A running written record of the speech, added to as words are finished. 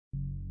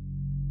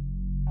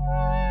Hi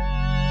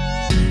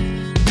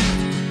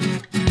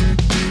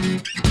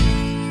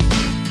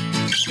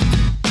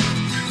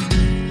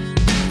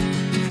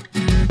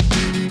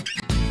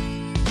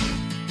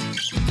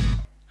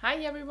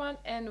everyone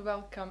and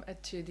welcome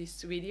to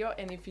this video,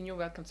 and if you're new,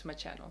 welcome to my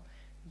channel.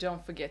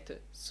 Don't forget to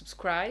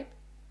subscribe,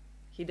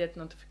 hit that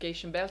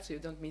notification bell so you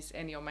don't miss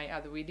any of my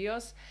other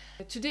videos.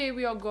 Today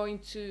we are going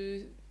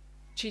to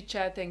chit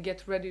chat and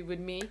get ready with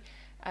me.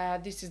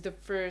 This is the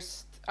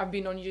first, I've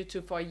been on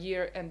YouTube for a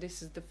year and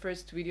this is the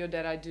first video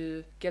that I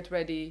do get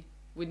ready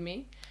with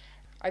me.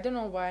 I don't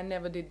know why I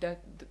never did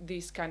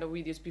these kind of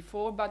videos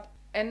before, but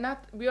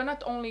we are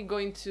not only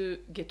going to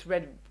get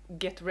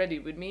ready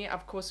with me.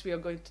 Of course we are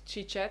going to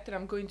chit chat, and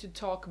I'm going to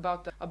talk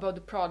about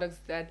the products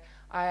that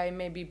I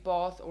maybe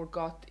bought or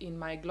got in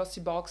my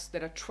glossy box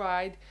that I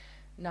tried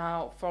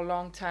now for a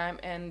long time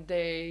and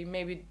they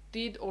maybe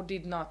did or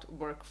did not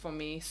work for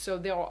me. So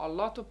there are a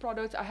lot of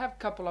products. I have a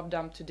couple of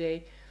them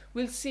today.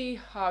 We'll see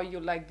how you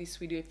like this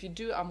video. If you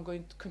do, I'm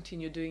going to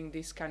continue doing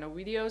this kind of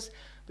videos,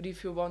 but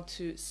if you want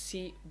to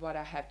see what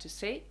I have to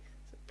say,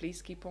 so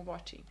please keep on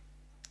watching.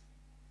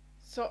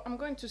 So I'm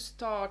going to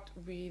start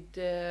with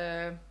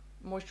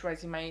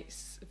moisturizing my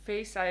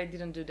face. I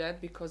didn't do that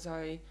because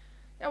I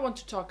want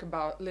to talk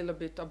a little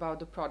bit about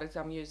the products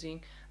I'm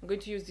using. I'm going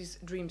to use this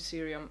Dream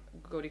Serum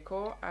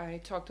Godico. I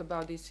talked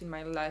about this in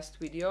my last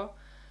video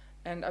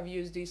and I've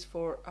used this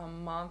for a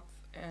month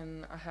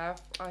and a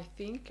half, I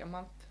think, a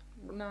month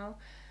now,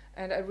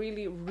 and I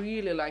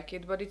really like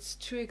it, but it's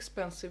too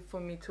expensive for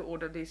me to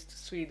order this to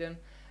Sweden,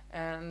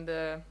 and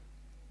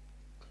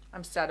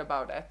I'm sad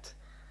about that,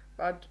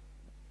 but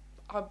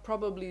I'll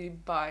probably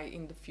buy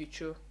in the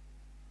future.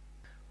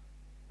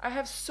 I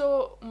have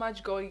so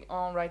much going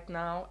on right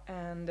now,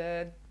 and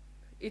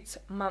it's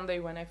Monday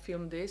when I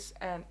film this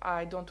and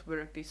I don't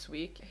work this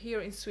week.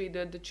 Here in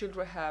Sweden the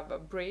children have a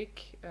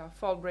break,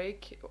 fall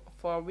break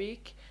for a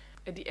week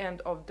at the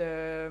end of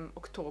the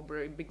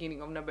October,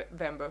 beginning of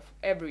November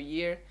every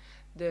year.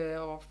 They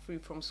are free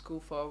from school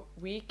for a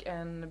week,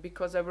 and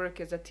because I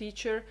work as a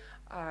teacher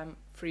I'm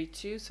free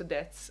too, so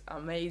that's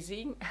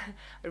amazing.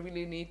 I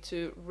really need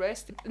to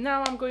rest.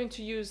 Now I'm going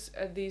to use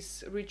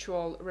this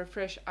Ritual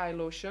Refresh eye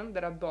lotion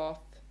that I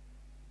bought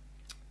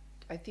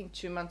I think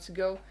 2 months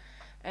ago,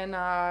 and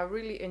I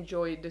really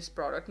enjoyed this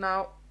product.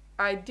 Now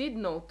I did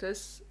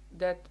notice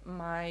that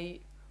my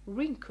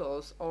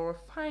wrinkles or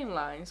fine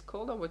lines,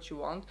 call them what you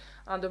want,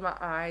 under my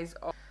eyes,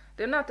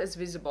 they're not as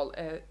visible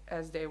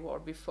as they were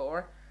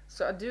before.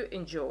 So I do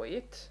enjoy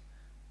it.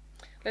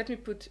 Let me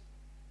put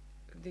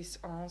this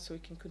on so we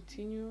can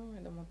continue.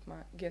 I don't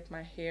want get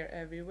my hair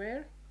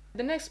everywhere.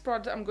 The next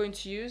product I'm going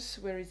to use,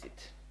 where is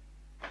it?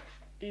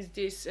 Is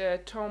this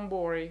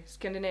Tomboy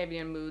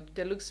Scandinavian Mood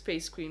Deluxe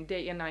Face Cream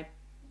Day and Night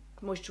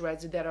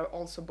Moisturizer that I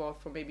also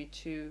bought for maybe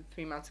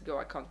 2-3 months ago.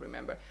 I can't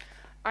remember.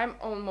 I'm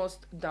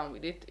almost done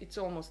with it. It's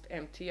almost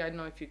empty. I don't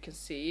know if you can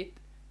see it.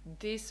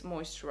 This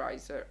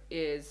moisturizer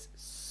is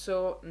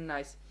so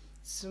nice.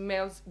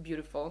 Smells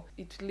beautiful.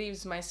 It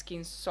leaves my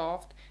skin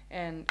soft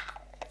and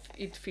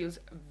it feels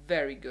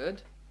very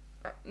good.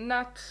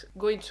 Not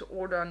going to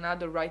order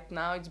another right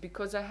now. It's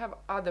because I have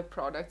other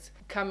products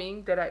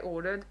coming that I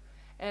ordered,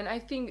 and I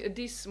think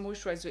this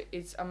moisturizer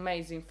is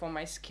amazing for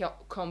my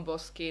combo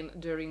skin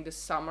during the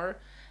summer.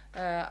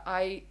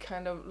 I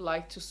kind of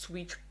like to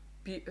switch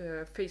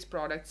face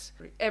products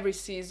every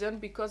season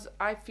because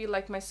I feel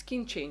like my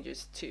skin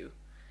changes too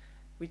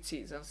with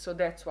seasons, so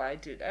that's why I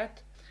do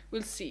that.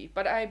 We'll see,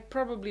 but I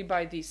probably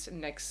buy this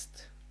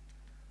next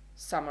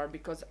summer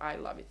because I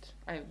love it.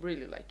 I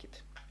really like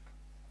it.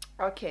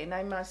 Okay,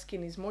 now my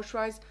skin is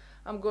moisturized.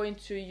 I'm going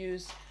to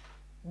use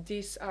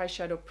this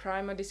eyeshadow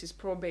primer. This is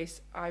Pro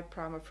Base Eye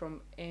Primer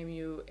from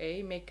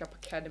MUA, Makeup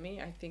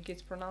Academy, I think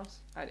it's pronounced.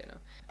 I don't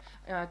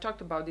know. I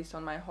talked about this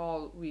on my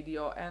haul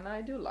video and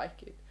I do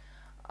like it.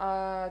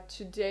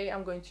 Today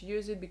I'm going to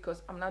use it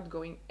because I'm not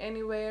going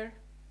anywhere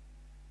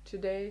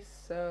today,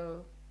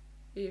 so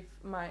if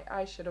my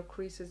eyeshadow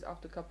creases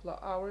after a couple of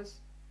hours,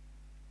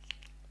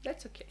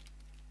 that's okay.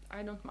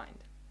 I don't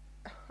mind.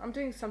 I'm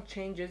doing some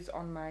changes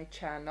on my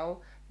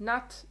channel,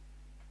 not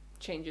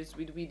changes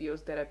with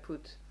videos that I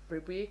put every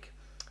week.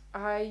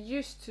 I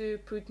used to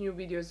put new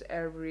videos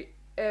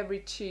every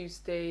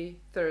Tuesday,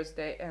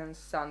 Thursday and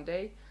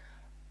Sunday,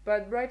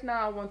 but right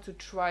now I want to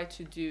try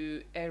to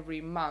do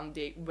every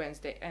Monday,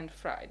 Wednesday and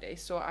Friday,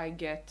 so I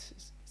get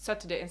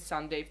Saturday and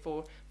Sunday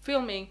for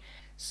filming.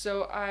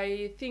 So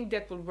I think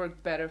that will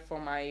work better for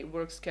my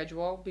work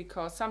schedule,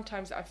 because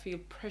sometimes I feel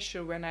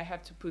pressure when I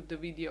have to put the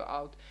video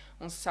out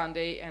on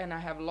Sunday and I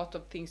have a lot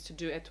of things to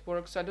do at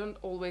work, so I don't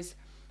always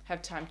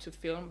have time to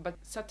film. But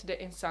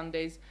Saturday and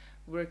Sundays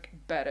work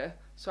better,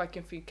 so I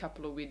can film a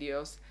couple of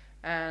videos,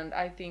 and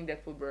I think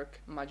that will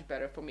work much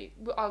better for me.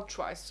 I'll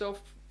try. So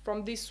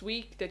from this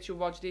week that you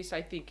watch this,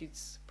 I think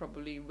it's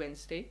probably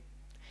Wednesday.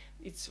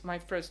 It's my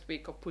first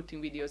week of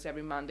putting videos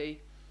every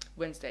Monday,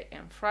 Wednesday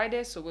and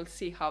Friday, so we'll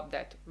see how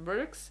that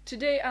works.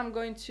 Today I'm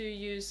going to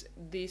use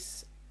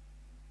this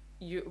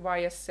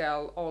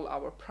YSL All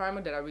Hour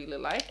Primer that I really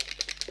like.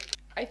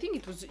 I think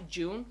it was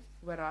June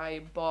where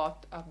I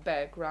bought a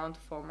background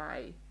for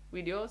my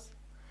videos,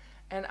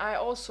 and I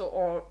also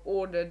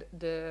ordered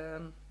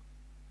the,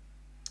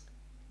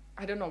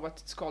 I don't know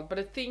what it's called, but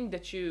a thing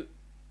that you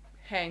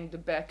hang the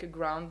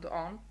background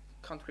on.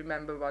 Can't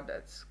remember what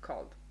that's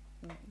called.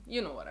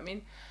 You know what I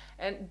mean.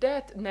 And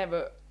that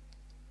never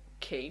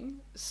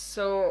came,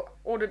 so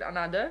ordered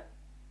another.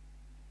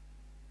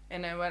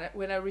 And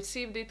when I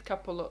received it,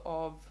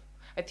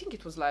 I think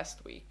it was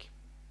last week,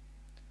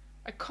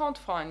 I can't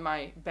find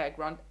my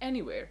background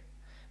anywhere.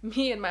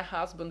 Me and my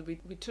husband,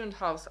 we turned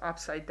house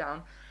upside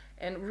down,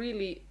 and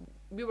really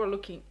we were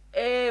looking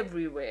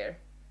everywhere.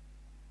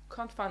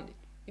 Can't find it.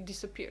 It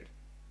disappeared.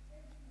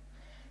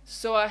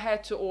 So I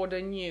had to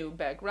order new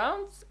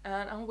backgrounds,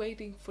 and I'm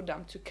waiting for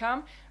them to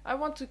come. I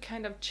want to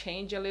kind of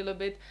change a little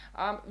bit.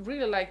 I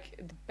really like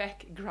the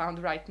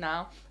background right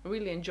now. I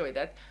really enjoy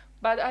that.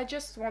 But I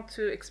just want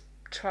to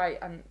try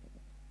a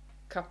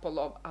couple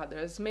of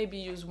others. Maybe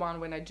use one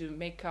when I do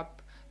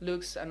makeup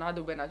looks,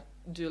 another when I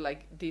do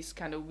like this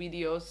kind of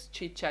videos,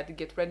 chit chat,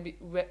 get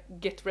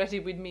ready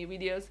with me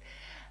videos.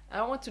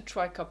 I want to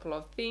try a couple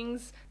of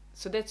things.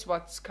 So that's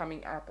what's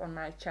coming up on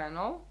my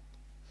channel,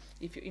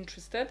 if you're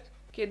interested.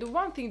 Okay, the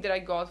one thing that I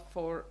got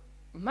for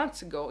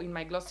months ago in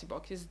my glossy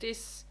box is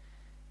this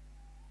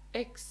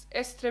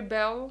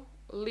Estrebel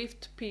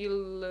Lift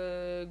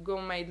Peel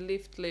Gourmet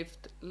Lip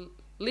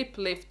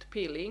Lift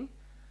Peeling.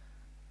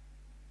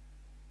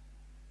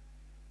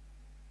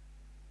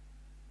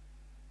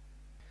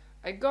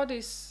 I got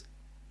this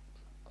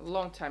a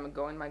long time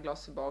ago in my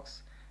glossy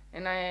box,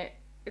 and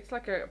it's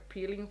like a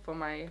peeling for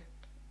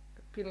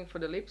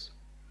the lips,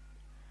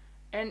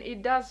 and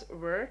it does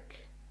work.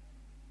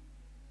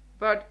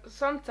 But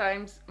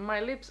sometimes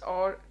my lips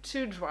are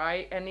too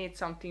dry and need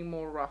something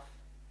more rough.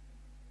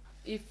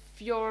 If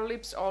your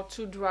lips are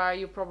too dry,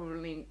 you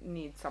probably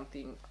need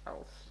something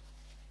else.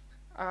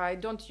 I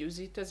don't use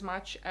it as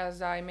much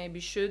as I maybe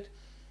should,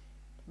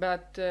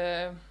 but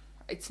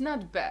it's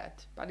not bad,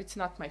 but it's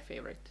not my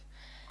favorite.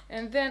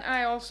 And then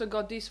I also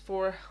got this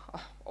for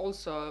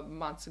also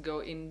months ago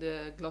in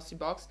the glossy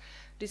box.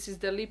 This is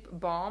the lip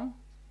balm.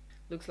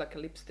 Looks like a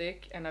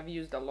lipstick, and I've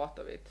used a lot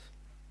of it.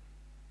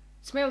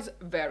 It smells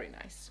very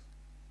nice.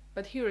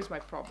 But here is my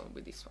problem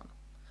with this one.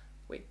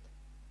 Wait.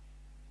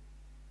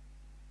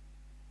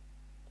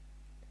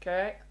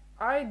 Okay,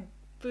 I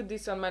put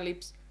this on my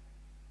lips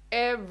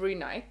every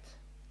night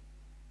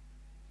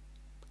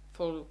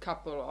for a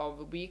couple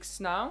of weeks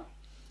now.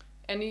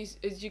 And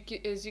as you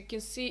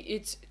can see,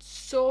 it's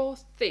so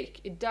thick.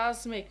 It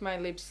does make my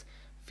lips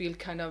feel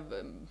kind of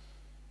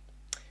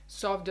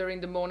softer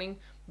in the morning,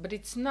 but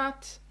it's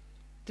not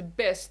the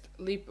best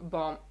lip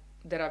balm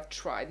that I've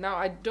tried. Now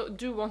I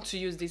do want to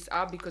use this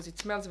up because it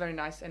smells very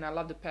nice and I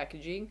love the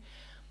packaging,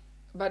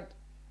 but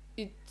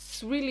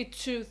it's really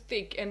too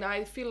thick and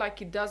I feel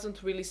like it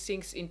doesn't really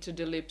sink into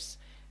the lips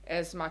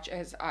as much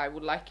as I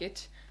would like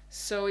it,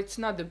 so it's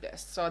not the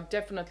best. So I'm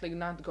definitely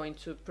not going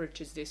to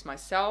purchase this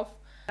myself.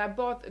 I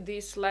bought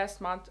this last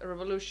month,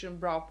 Revolution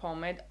Brow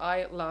Pomade.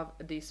 I love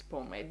this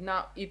pomade.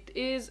 Now it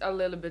is a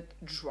little bit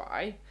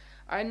dry.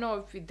 I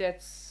know if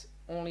that's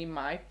only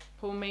my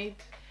pomade.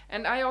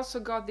 And I also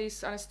got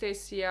this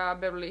Anastasia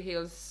Beverly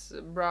Hills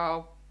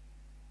brow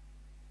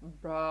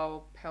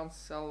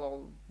pencil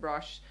or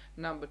brush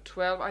number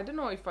 12. I don't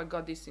know if I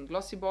got this in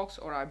glossy box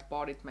or I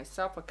bought it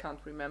myself. I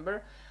can't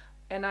remember.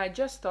 And I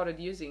just started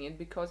using it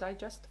because I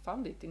just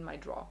found it in my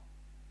drawer.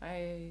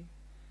 I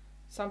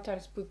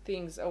sometimes put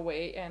things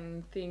away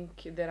and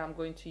think that I'm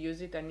going to use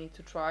it, I need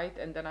to try it,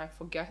 and then I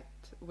forget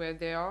where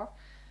they are.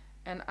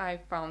 And I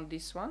found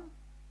this one.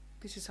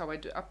 This is how I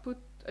do.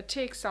 I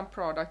take some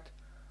product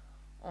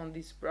on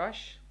this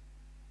brush,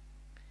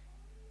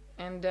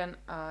 and then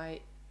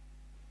I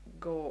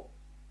go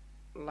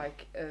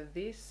like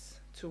this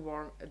to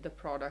warm the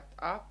product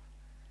up,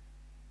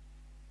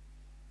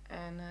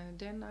 and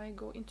then I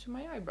go into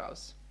my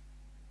eyebrows.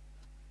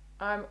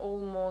 I'm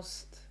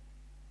almost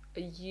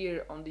a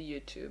year on the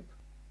YouTube.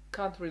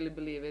 Can't really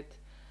believe it.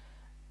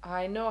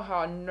 I know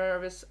how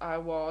nervous I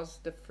was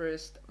the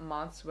first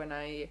months when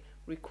I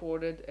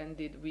recorded and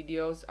did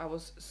videos. I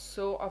was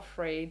so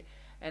afraid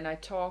and I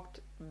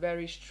talked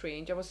very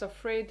strange. I was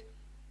afraid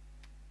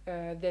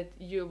that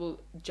you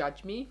will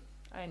judge me.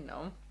 I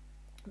know,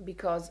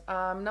 because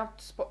I'm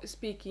not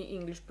speaking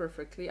English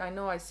perfectly. I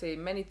know I say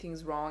many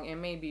things wrong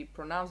and maybe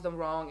pronounce them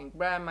wrong and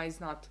grammar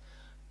is not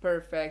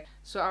perfect.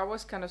 So I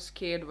was kind of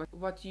scared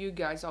what you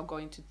guys are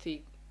going to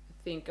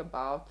think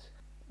about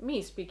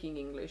me speaking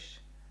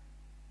English.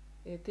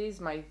 It is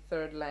my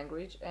third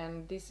language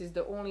and this is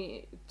the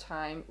only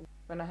time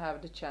when I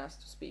have the chance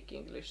to speak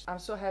English. I'm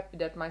so happy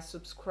that my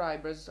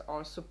subscribers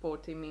are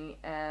supporting me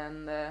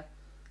and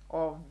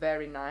are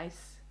very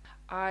nice.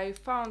 I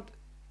found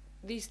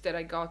this that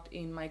I got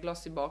in my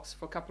glossy box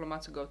for a couple of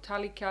months ago.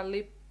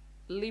 Talika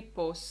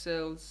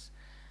Liposils.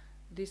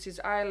 This is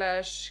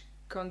eyelash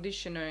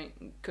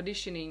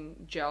conditioning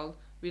gel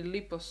with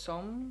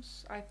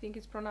liposomes, I think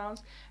it's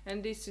pronounced,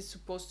 and this is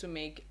supposed to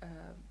make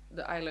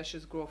the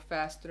eyelashes grow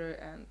faster,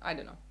 and I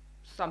don't know.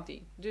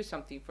 something, do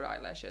something for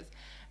eyelashes.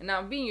 And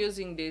I've been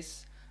using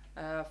this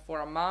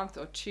for a month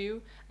or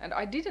two, and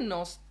I didn't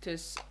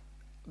notice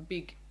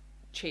big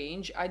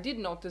change. I did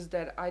notice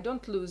that I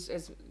don't lose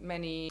as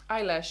many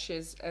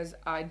eyelashes as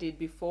I did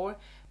before.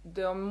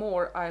 There are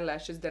more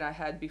eyelashes than I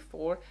had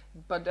before,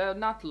 but they're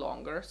not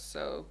longer,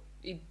 so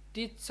it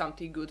did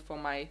something good for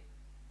my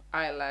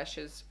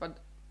eyelashes. But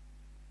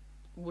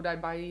would I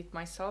buy it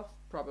myself?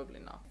 Probably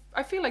not.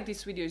 I feel like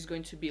this video is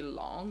going to be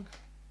long.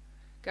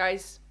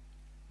 Guys,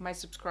 my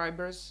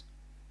subscribers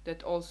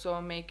that also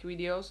make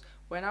videos,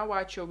 when I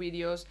watch your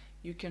videos,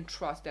 you can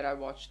trust that I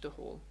watch the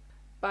whole.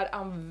 But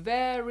I'm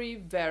very,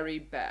 very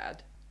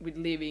bad with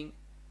leaving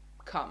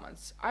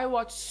comments. I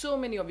watch so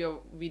many of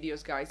your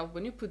videos, guys.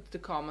 When you put the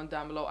comment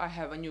down below, I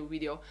have a new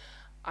video,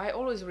 I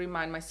always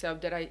remind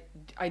myself that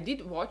I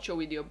did watch your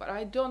video, but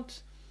I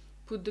don't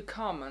put the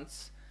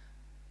comments.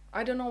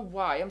 I don't know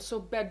why. I'm so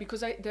bad,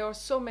 because there are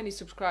so many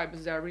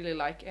subscribers that I really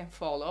like and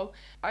follow.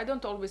 I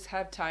don't always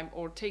have time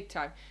or take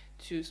time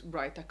to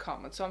write a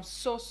comment, so I'm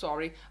so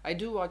sorry. I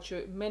do watch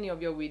many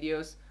of your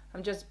videos.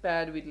 I'm just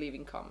bad with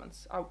leaving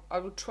comments. I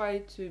will try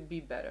to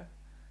be better.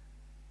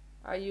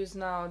 I use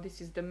now,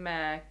 this is the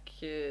MAC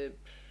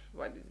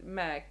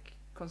MAC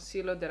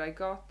concealer that I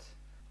got.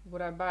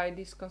 Would I buy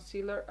this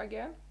concealer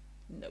again?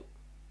 No.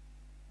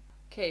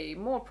 Okay,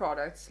 more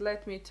products.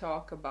 Let me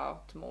talk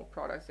about more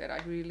products that I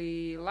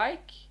really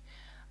like.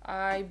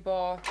 I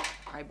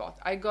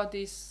got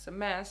this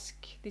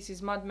mask. This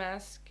is mud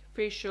mask,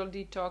 facial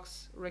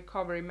detox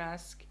recovery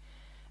mask,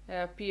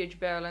 pH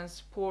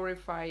balance,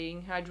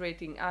 purifying,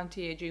 hydrating,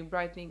 anti-aging,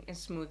 brightening and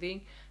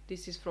smoothing.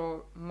 This is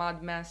for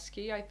mud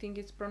masky, I think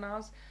it's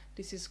pronounced.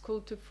 This is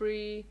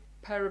cruelty-free,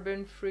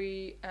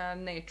 paraben-free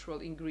and natural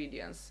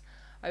ingredients.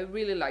 I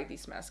really like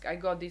this mask. I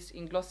got this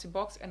in glossy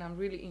box and I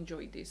really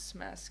enjoy this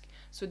mask.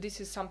 So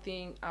this is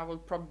something I will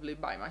probably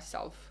buy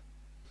myself.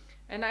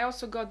 And I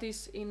also got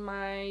this in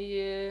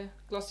my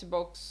glossy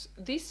box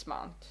this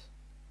month,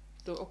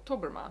 the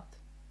October month.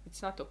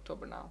 It's not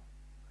October now.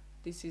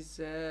 This is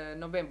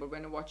November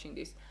when I'm watching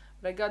this.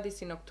 But I got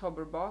this in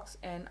October box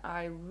and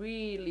I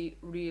really,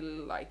 really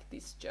like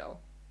this gel.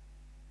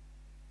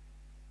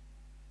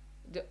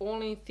 The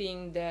only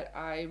thing that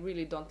I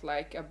really don't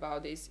like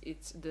about this,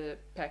 it's the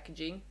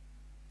packaging.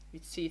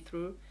 It's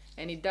see-through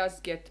and it does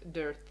get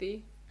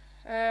dirty.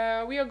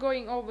 We are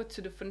going over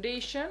to the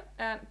foundation,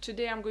 and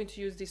today I'm going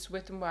to use this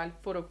Wet n Wild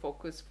Photo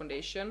Focus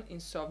foundation in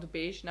soft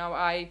beige. Now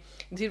I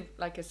did,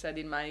 like I said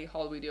in my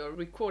haul video,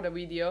 record a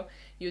video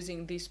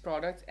using this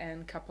product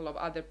and a couple of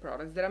other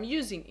products that I'm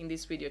using in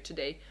this video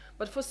today,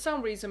 but for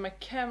some reason my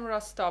camera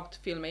stopped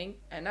filming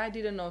and I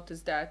didn't notice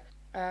that.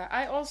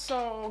 I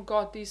also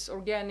got this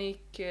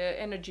organic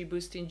energy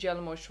boosting gel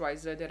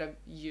moisturizer that I've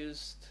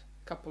used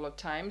a couple of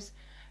times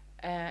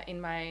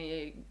in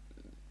my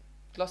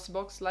glossy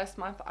box last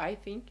month, I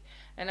think,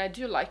 and I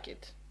do like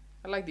it.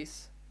 I like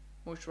this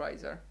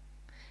moisturizer.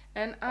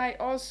 And I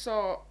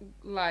also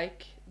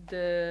like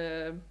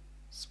the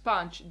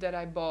sponge that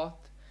I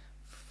bought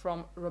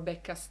from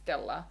Rebecca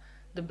Stella,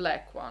 the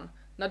black one.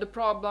 Now the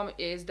problem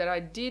is that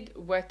I did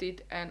wet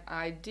it and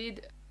I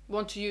did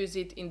want to use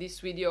it in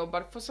this video,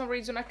 but for some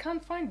reason I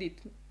can't find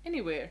it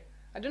anywhere.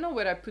 I don't know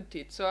where I put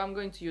it, so I'm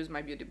going to use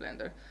my beauty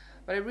blender.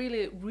 But I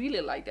really,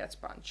 really like that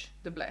sponge,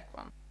 the black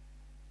one.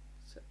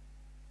 So,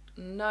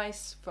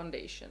 nice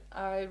foundation.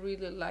 I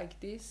really like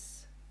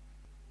this.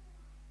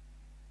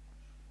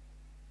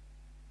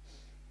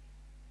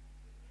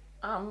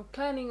 I'm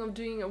planning on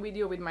doing a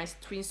video with my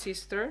twin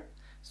sister,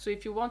 so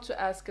if you want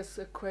to ask us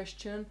a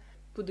question,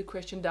 put the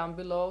question down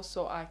below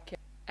so I can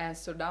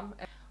answer them.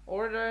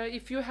 Or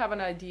if you have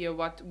an idea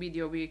what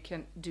video we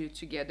can do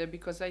together,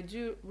 because I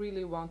do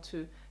really want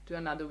to do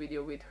another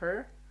video with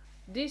her.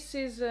 This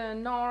is a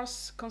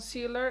NARS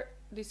concealer.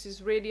 This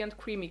is Radiant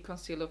Creamy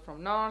Concealer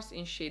from NARS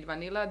in shade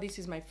Vanilla. This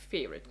is my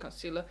favorite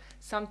concealer,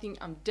 something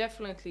I'm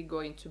definitely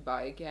going to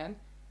buy again,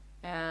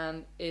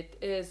 and it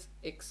is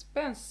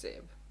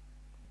expensive.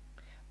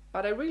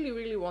 But I really,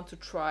 really want to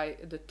try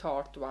the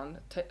Tarte one,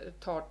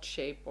 Tarte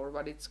shape or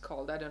what it's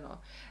called, I don't know.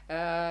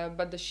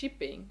 But the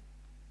shipping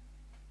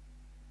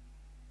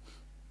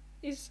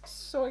is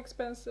so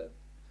expensive.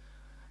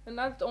 And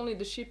not only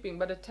the shipping,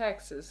 but the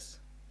taxes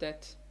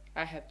that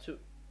I have to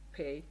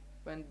pay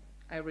when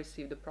I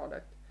receive the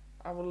product.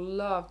 I would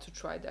love to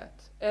try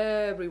that.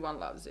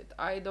 Everyone loves it.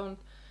 I don't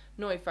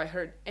know if I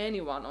heard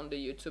anyone on the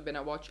YouTube, and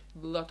I watch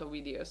a lot of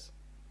videos,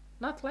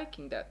 not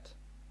liking that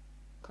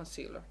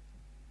concealer.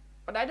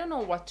 But I don't know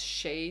what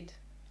shade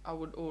I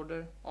would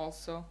order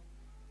also.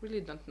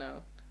 Really don't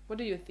know. What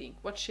do you think?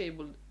 What shade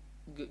would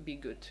be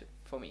good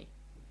for me?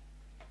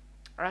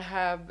 I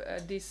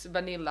have this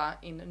vanilla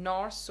in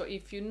NARS, so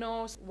if you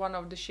know one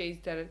of the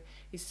shades that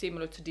is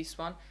similar to this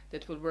one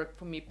that will work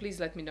for me, please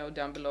let me know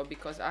down below,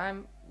 because I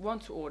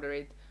want to order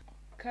it.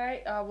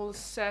 Okay, I will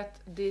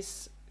set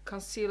this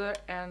concealer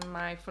and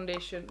my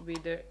foundation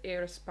with the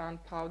Airspun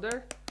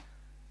powder.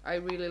 I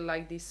really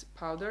like this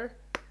powder,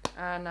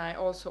 and I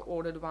also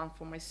ordered one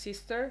for my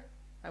sister.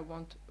 I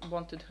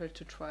wanted her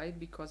to try it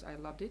because I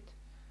loved it.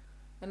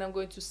 And I'm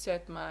going to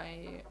set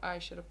my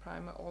eyeshadow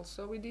primer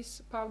also with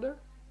this powder.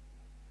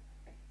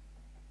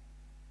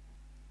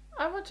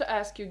 I want to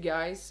ask you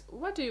guys,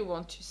 what do you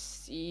want to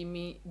see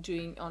me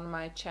doing on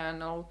my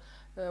channel?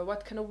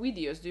 What kind of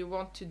videos do you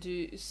want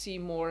to see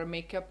more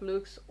makeup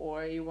looks,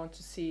 or you want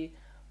to see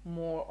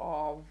more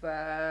of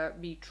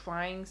me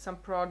trying some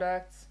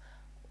products,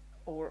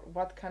 or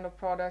what kind of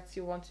products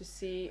you want to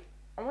see?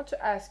 I want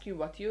to ask you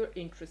what you're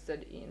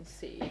interested in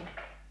seeing.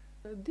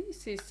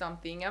 This is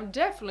something I'm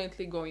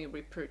definitely going to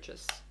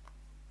repurchase.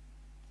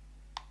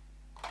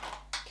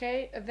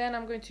 Okay, then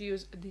I'm going to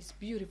use this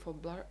beautiful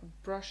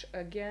brush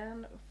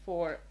again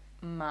for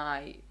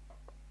my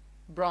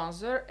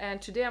bronzer,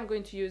 and today I'm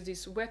going to use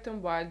this Wet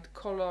n Wild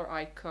color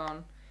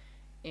icon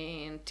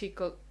in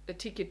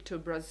Ticket to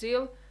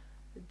Brazil.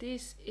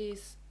 This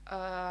is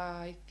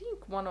I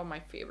think one of my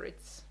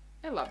favorites.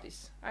 I love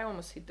this. I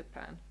almost hit the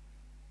pan.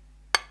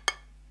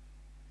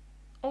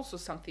 Also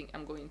something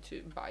I'm going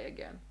to buy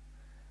again.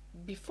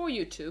 Before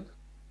YouTube,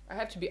 I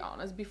have to be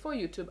honest, before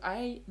YouTube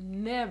I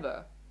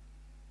never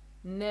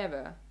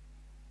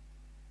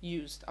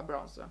used a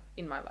bronzer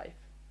in my life.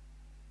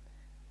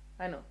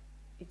 I know,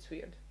 it's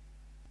weird.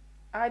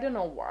 I don't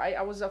know why.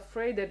 I was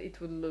afraid that it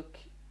would look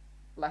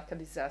like a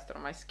disaster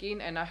on my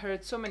skin, and I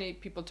heard so many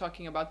people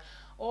talking about,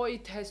 oh,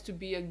 it has to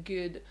be a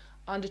good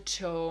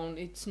undertone,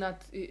 it's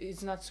not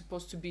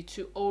supposed to be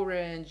too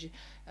orange,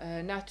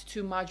 not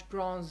too much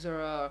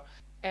bronzer.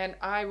 And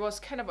I was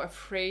kind of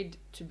afraid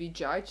to be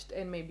judged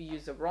and maybe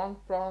use the wrong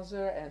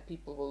bronzer, and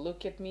people will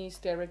look at me,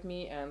 stare at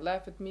me and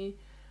laugh at me.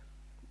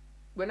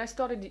 When I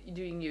started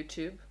doing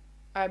YouTube,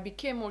 I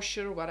became more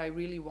sure what I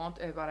really want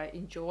and what I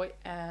enjoy,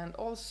 and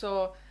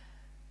also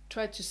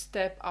tried to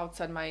step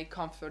outside my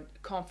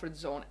comfort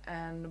zone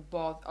and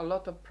bought a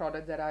lot of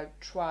products that I've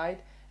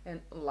tried and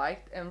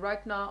liked. And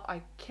right now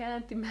I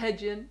can't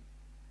imagine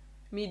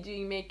me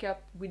doing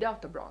makeup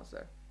without a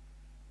bronzer.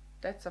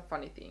 That's a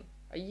funny thing.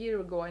 A year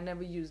ago I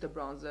never used a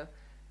bronzer,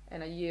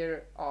 and a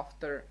year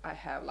after I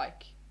have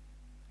like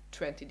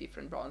 20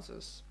 different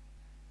bronzers.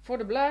 For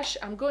the blush,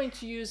 I'm going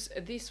to use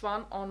this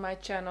one on my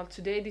channel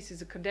today. This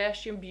is a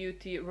Kardashian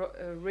Beauty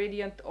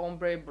Radiant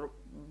Ombre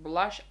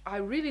Blush. I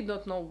really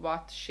don't know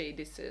what shade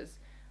this is.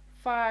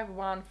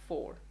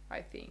 514,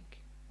 I think.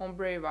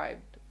 Ombre Vibe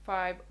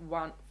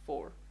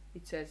 514.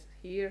 It says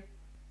here.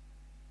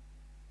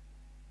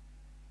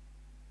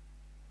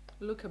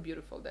 Look how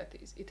beautiful that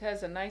is. It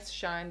has a nice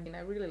shine, and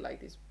I really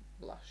like this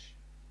blush.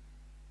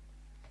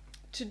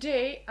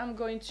 Today I'm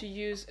going to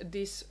use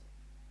this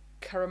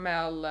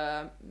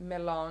caramel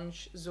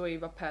melange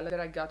Zoeva palette that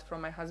I got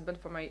from my husband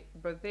for my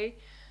birthday.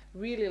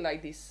 Really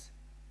like this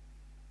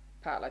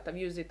palette. I've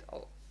used it a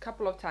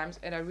couple of times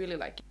and I really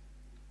like it.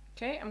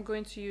 Okay, I'm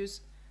going to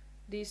use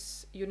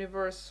this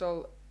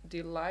Universal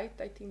Delight,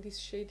 I think this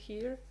shade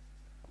here,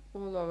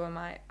 all over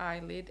my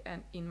eyelid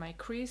and in my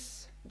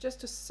crease,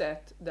 just to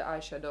set the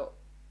eyeshadow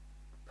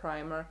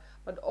primer,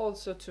 but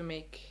also to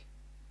make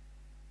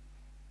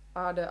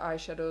other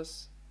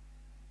eyeshadows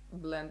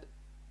blend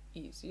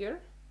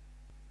easier.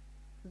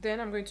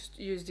 Then I'm going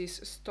to use this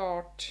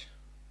Start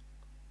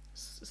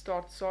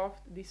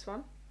Soft, this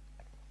one,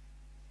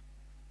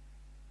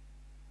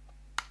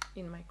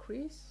 in my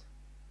crease.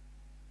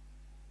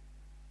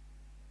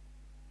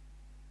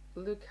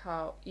 Look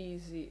how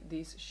easy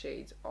these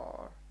shades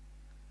are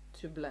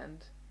to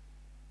blend.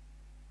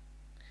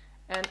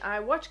 And I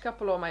watched a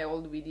couple of my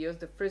old videos,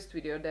 the first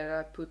video that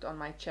I put on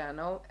my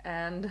channel,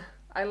 and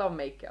I love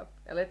makeup.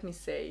 And let me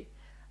say,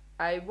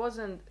 I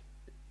wasn't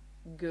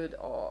good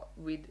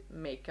with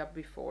makeup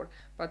before,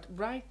 but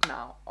right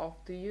now,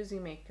 after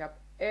using makeup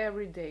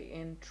every day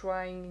and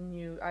trying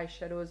new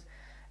eyeshadows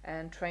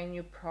and trying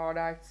new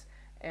products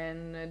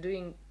and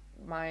doing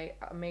my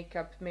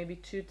makeup maybe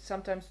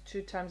sometimes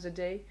two times a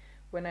day,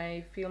 when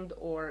I filmed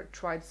or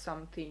tried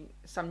some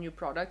new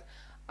product,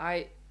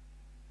 I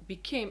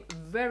became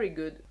very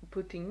good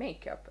putting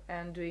makeup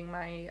and doing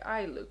my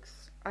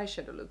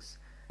eyeshadow looks.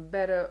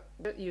 Better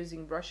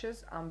using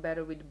brushes, I'm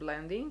better with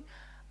blending,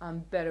 I'm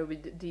better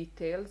with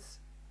details.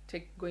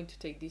 Going to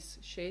take this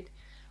shade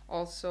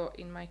also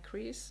in my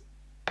crease,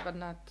 but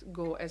not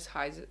go as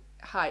high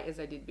as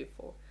I did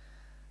before.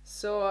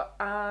 So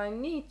I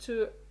need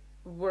to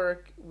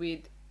work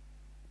with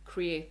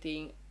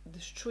creating the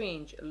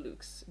strange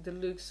looks, the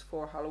looks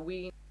for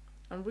Halloween.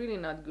 I'm really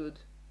not good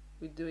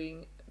with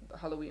doing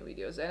Halloween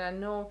videos, and I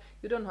know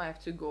you don't have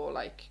to go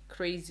like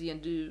crazy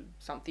and do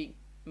something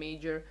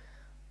major,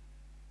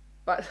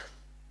 but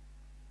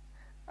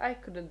I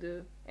couldn't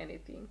do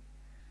anything.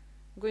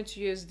 I'm going to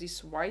use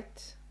this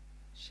white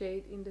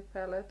shade in the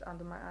palette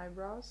under my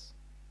eyebrows.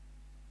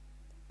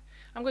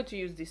 I'm going to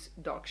use this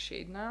dark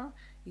shade now.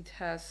 It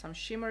has some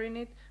shimmer in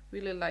it.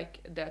 Really like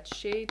that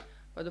shade,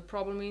 but the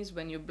problem is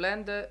when you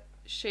blend the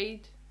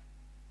shade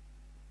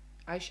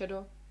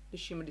eyeshadow, the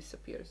shimmer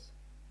disappears.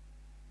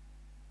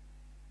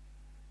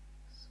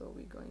 So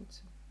we're going to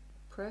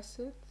press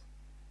it.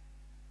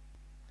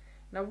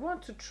 And I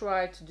want to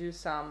try to do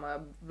some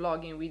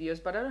vlogging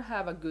videos, but I don't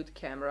have a good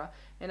camera,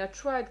 and I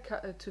tried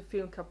to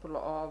film a couple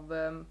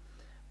of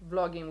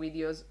vlogging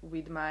videos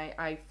with my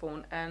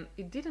iPhone, and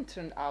it didn't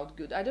turn out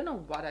good. I don't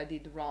know what I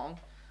did wrong.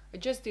 I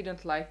just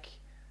didn't like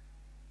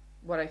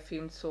what I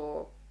filmed,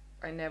 so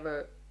I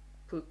didn't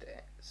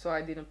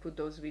put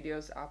those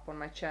videos up on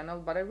my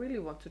channel, but I really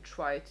want to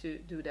try to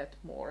do that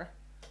more.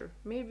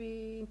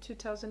 Maybe in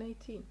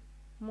 2018,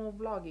 more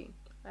vlogging,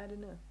 I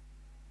don't know.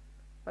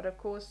 But of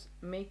course,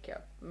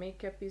 makeup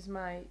is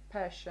my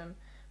passion.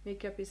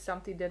 Makeup is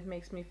something that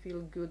makes me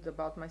feel good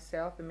about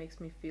myself. It makes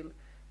me feel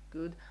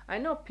good. I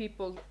know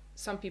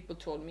some people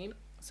told me,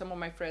 some of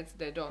my friends,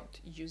 they don't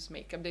use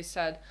makeup. They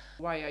said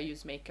why I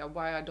use makeup,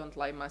 why I don't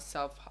like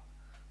myself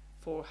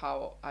for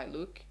how I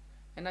look.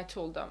 And I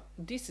told them,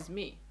 this is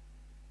me.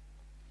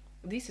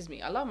 This is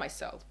me. I love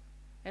myself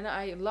and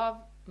I love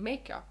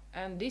makeup,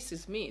 and this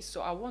is me. So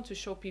I want to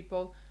show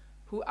people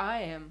who I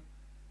am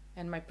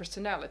and my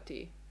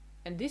personality.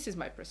 And this is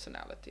my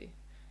personality.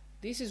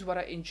 This is what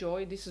I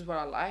enjoy. This is what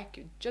I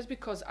like. Just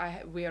because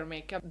I wear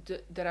makeup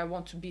that I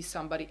want to be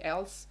somebody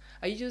else.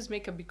 I use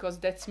makeup because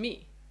that's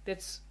me.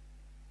 That's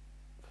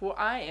who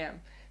I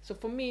am. So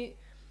for me,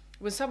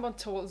 when someone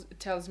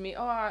tells me,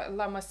 oh, I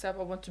love myself,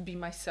 I want to be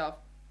myself,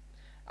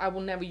 I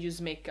will never use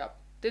makeup.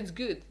 That's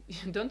good.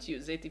 Don't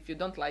use it if you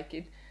don't like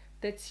it.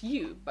 That's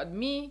you. But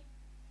me,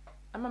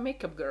 I'm a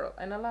makeup girl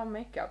and I love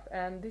makeup,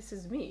 and this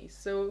is me.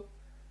 So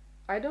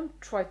I don't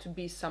try to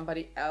be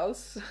somebody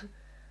else.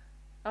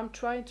 I'm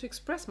trying to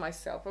express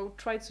myself. I will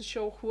try to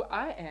show who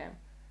I am,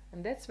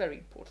 and that's very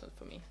important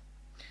for me.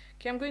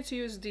 Okay, I'm going to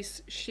use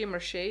this shimmer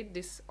shade,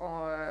 this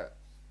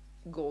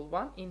gold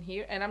one in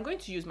here, and I'm going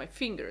to use my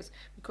fingers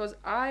because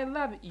I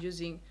love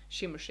using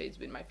shimmer shades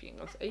with my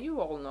fingers. And you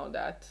all know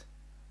that,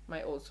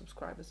 my old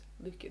subscribers.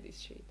 Look at this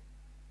shade.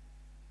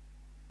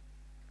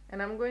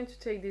 And I'm going to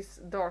take this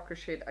darker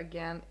shade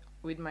again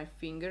with my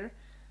finger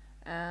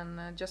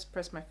and just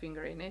press my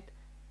finger in it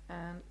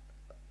and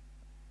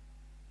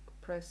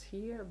press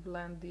here,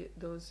 blend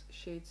those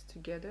shades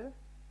together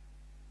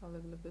a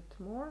little bit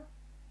more.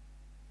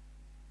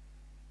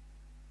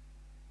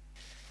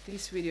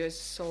 This video is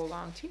so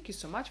long. Thank you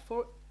so much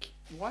for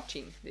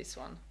watching this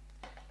one.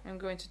 I'm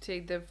going to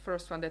take the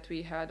first one that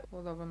we had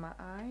all over my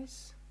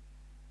eyes,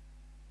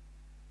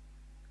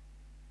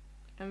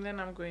 and then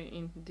I'm going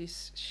in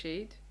this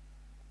shade,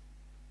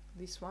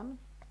 this one.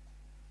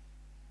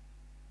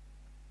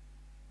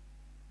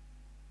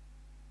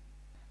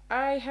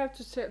 I have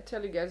to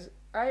tell you guys,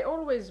 I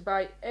always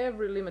buy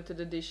every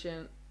limited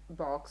edition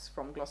box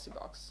from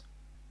Glossybox,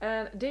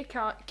 and they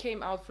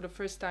came out for the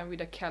first time with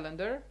a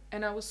calendar,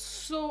 and I was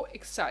so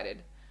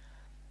excited.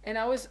 And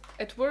I was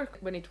at work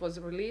when it was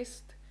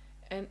released,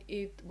 and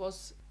it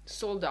was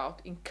sold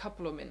out in a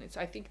couple of minutes.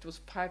 I think it was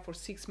 5 or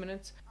 6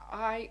 minutes.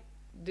 I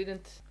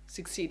didn't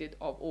succeed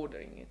of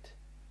ordering it,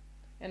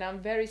 and I'm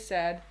very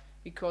sad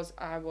because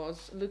I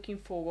was looking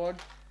forward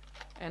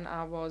and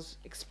I was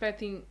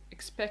expecting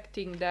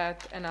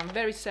that, and I'm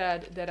very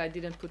sad that I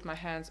didn't put my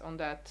hands on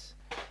that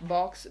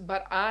box.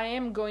 But I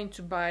am going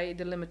to buy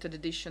the limited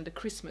edition, the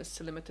Christmas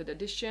limited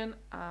edition.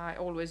 I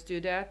always do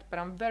that, but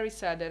I'm very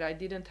sad that I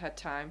didn't have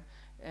time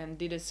and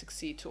didn't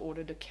succeed to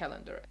order the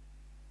calendar.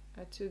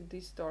 I took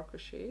this darker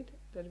shade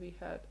that we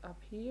had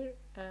up here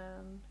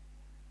and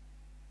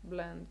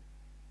blend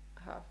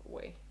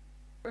halfway.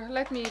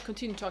 Let me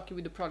continue talking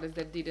with the products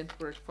that didn't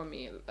work for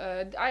me.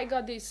 I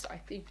got this, I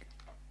think,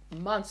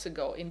 months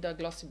ago in the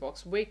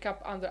Glossybox. Wake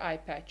Up Under Eye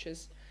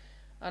Patches,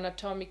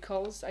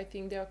 anatomicals, I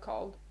think they are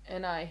called,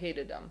 and I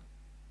hated them.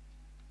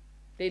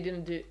 They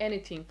didn't do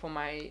anything for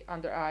my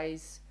under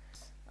eyes.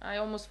 I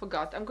almost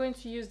forgot. I'm going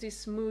to use these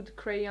smooth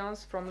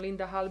crayons from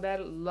Linda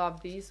Hallberg.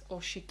 Love these. Oh,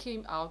 she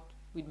came out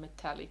with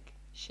metallic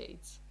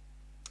shades,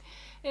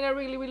 and I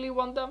really, really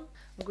want them.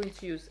 I'm going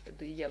to use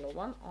the yellow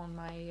one on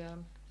my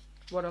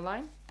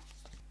waterline.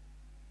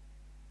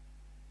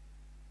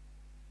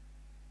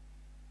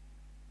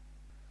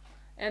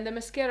 And the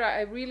mascara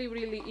I really,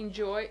 really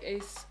enjoy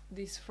is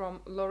this from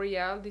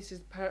L'Oreal. This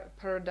is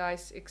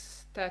Paradise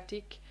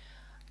Ecstatic.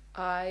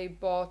 I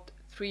bought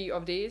 3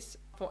 of these.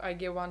 I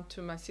gave one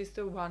to my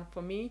sister, one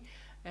for me,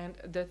 and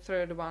the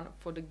third one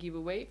for the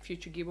giveaway,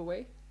 future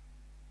giveaway.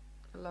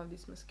 I love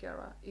this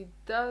mascara. It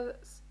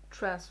does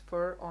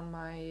transfer on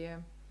my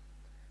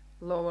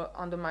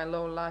under my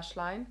lower lash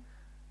line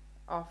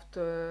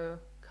after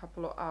a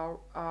couple of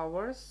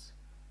hours,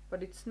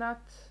 but it's not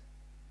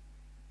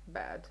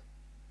bad.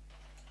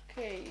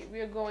 Okay, we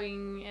are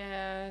going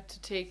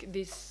to take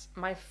this,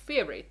 my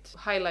favorite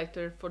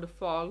highlighter for the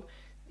fall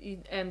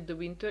and the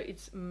winter.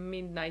 It's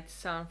Midnight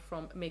Sun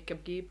from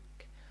Makeup Geek.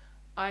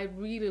 I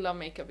really love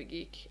Makeup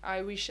Geek.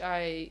 I wish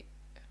I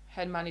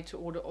had money to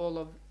order all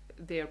of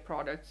their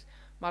products.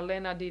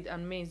 Marlena did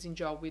an amazing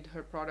job with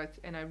her products,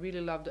 and I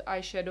really love the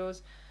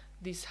eyeshadows.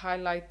 This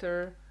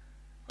highlighter,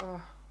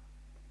 oh,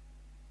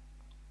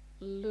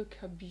 look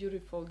how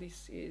beautiful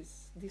this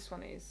is. This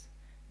one is.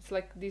 It's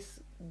like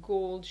this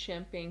gold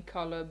champagne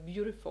color,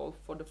 beautiful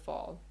for the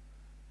fall.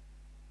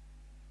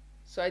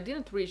 So I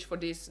didn't reach for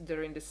this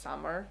during the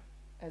summer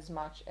as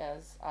much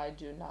as I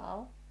do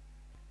now.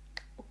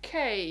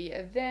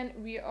 Okay, then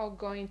we are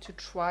going to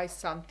try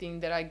something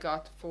that I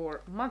got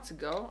 4 months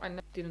ago. I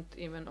didn't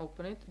even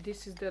open it.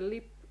 This is the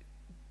lip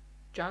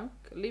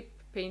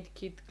paint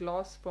kit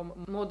gloss from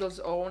Model's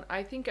Own.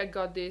 I think I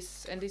got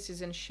this, and this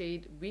is in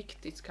shade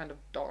Wicked. It's kind of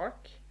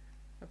dark,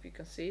 if you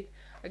can see it.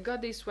 I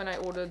got this when I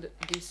ordered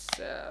this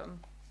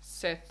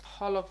set,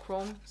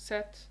 holochrome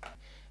set.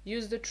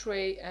 Use the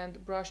tray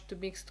and brush to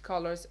mixed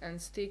colors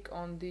and stick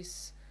on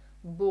this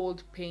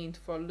bold paint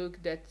for a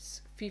look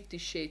that's 50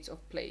 shades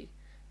of play.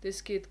 This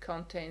kit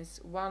contains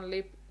 1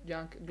 lip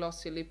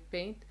glossy lip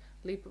paint,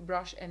 lip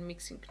brush and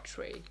mixing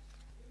tray.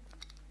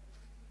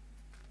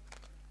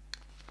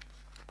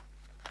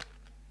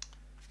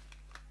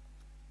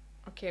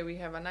 Okay, we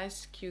have a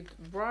nice cute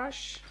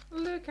brush.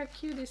 Look how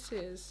cute this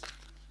is.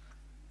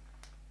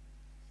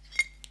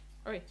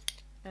 Oh,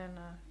 and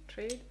a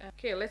tray.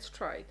 Okay, let's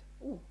try it.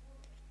 Ooh,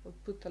 we'll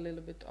put a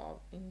little bit of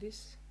in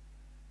this.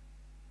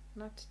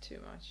 Not too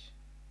much.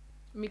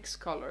 Mix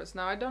colors.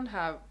 Now I don't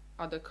have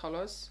other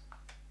colors.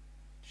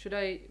 Should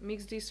I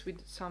mix this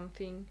with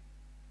something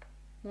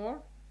more?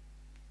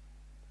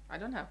 I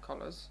don't have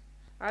colors.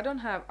 I don't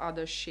have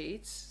other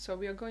shades, so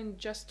we are going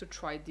just to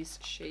try this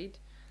shade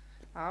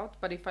out.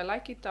 But if I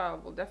like it, I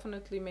will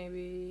definitely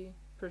maybe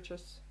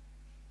purchase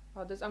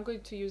others. I'm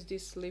going to use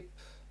this lip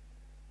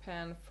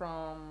pen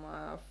from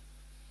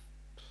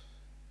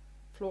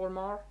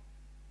Flormar.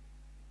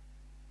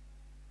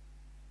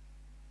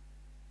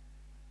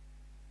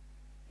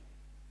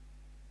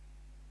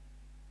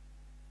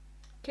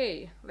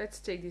 Okay, let's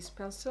take this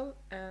pencil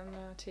and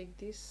take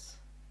this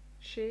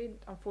shade.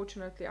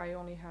 Unfortunately, I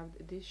only have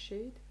this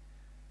shade.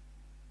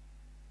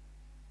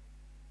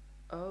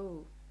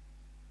 Oh,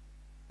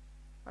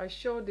 I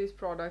showed this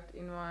product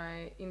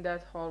in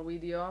that haul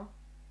video,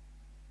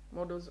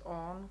 Models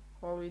On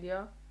haul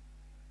video,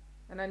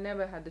 and I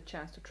never had the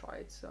chance to try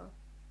it, so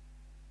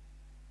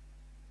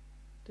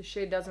the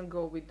shade doesn't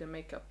go with the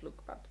makeup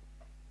look, but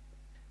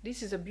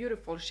this is a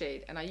beautiful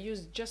shade and I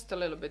used just a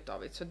little bit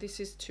of it, so this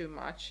is too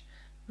much.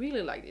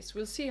 Really like this.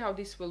 We'll see how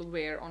this will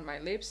wear on my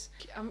lips.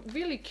 I'm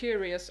really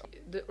curious.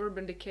 The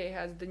Urban Decay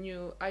has the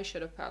new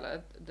eyeshadow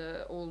palette,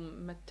 the all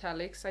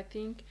metallics, I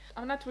think.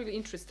 I'm not really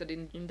interested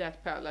in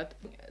that palette.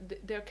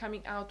 They're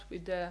coming out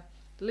with the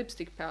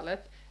lipstick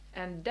palette,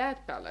 and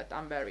that palette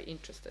I'm very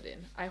interested in.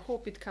 I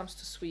hope it comes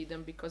to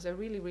Sweden because I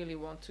really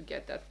want to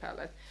get that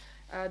palette.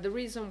 The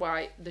reason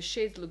why the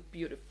shades look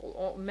beautiful,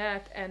 all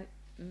matte and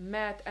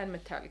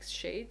metallic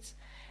shades.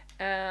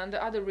 And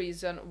the other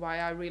reason why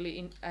I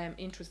really am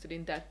interested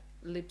in that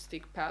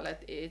lipstick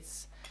palette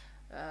is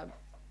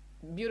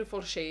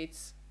beautiful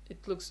shades.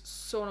 It looks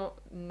so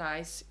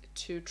nice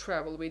to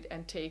travel with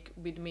and take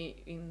with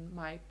me in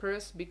my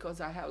purse,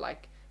 because I have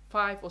like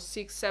 5 or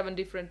 6, 7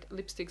 different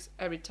lipsticks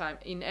every time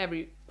in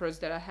every purse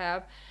that I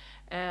have,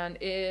 and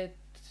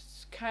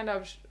it's kind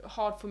of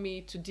hard for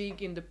me to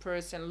dig in the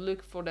purse and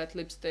look for that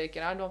lipstick,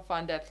 and I don't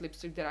find that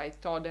lipstick that I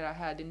thought that I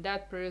had in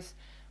that purse.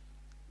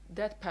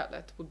 That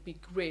palette would be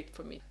great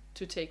for me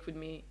to take with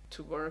me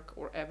to work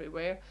or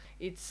everywhere.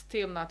 It's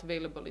still not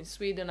available in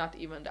Sweden, not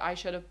even the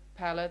eyeshadow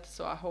palette,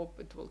 so I hope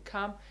it will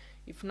come.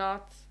 If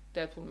not,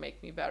 that will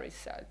make me very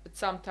sad. But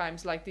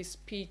sometimes, like this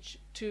peach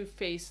Too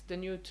Faced, the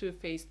new Too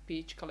Faced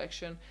peach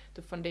collection,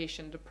 the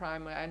foundation, the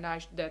primer, and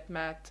that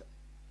matte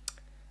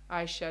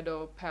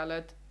eyeshadow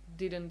palette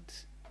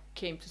didn't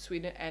came to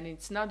Sweden, and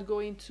it's not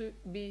going to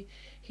be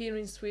here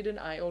in Sweden.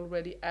 I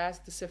already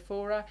asked the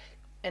Sephora,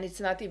 and it's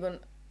not even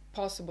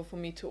possible for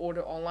me to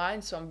order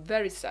online, so I'm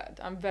very sad.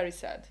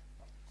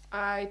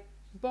 I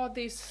bought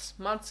this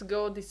months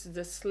ago. This is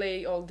the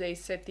Slay All Day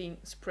Setting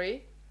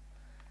Spray,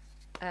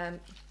 and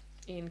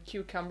in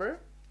cucumber.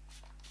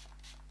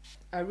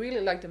 I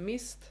really like the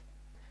mist.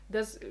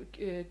 Does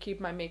keep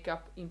my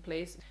makeup in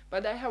place,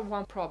 but I have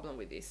one problem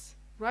with this.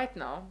 Right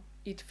now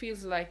it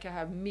feels like I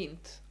have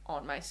mint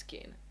on my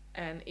skin,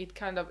 and it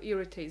kind of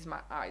irritates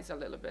my eyes a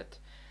little bit.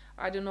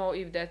 I don't know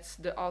if that's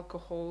the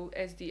alcohol,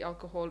 SD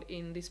alcohol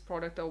in this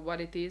product, or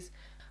what it is.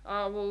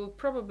 I will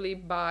probably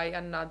buy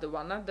another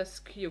one, not the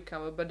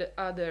cucumber, but the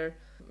other,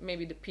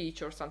 maybe the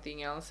peach or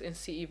something else, and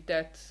see if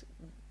that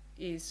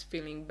is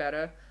feeling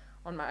better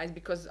on my eyes,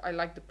 because I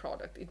like the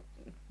product.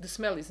 The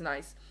smell is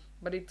nice,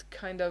 but it's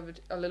kind of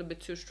a little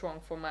bit too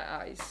strong for my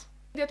eyes.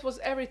 That was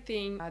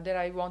everything that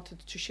I wanted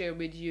to share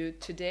with you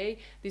today.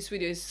 This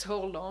video is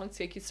so long.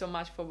 Thank you so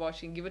much for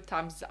watching. Give a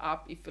thumbs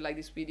up if you like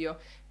this video.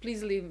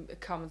 Please leave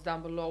comments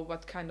down below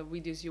what kind of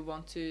videos you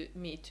want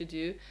me to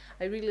do.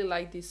 I really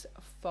like this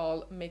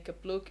fall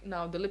makeup look.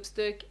 Now the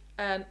lipstick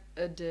and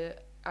the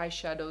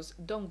eyeshadows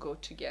don't go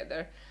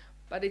together,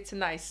 but it's a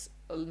nice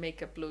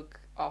makeup look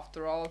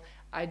after all.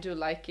 I do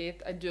like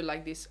it. I do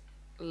like this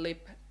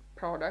lip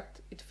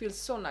product. It feels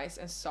so nice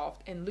and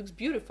soft and looks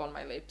beautiful on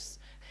my lips.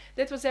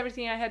 That was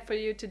everything I had for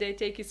you today.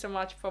 Thank you so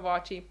much for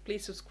watching.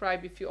 Please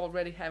subscribe if you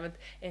already haven't,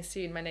 and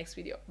see you in my next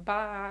video.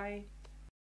 Bye!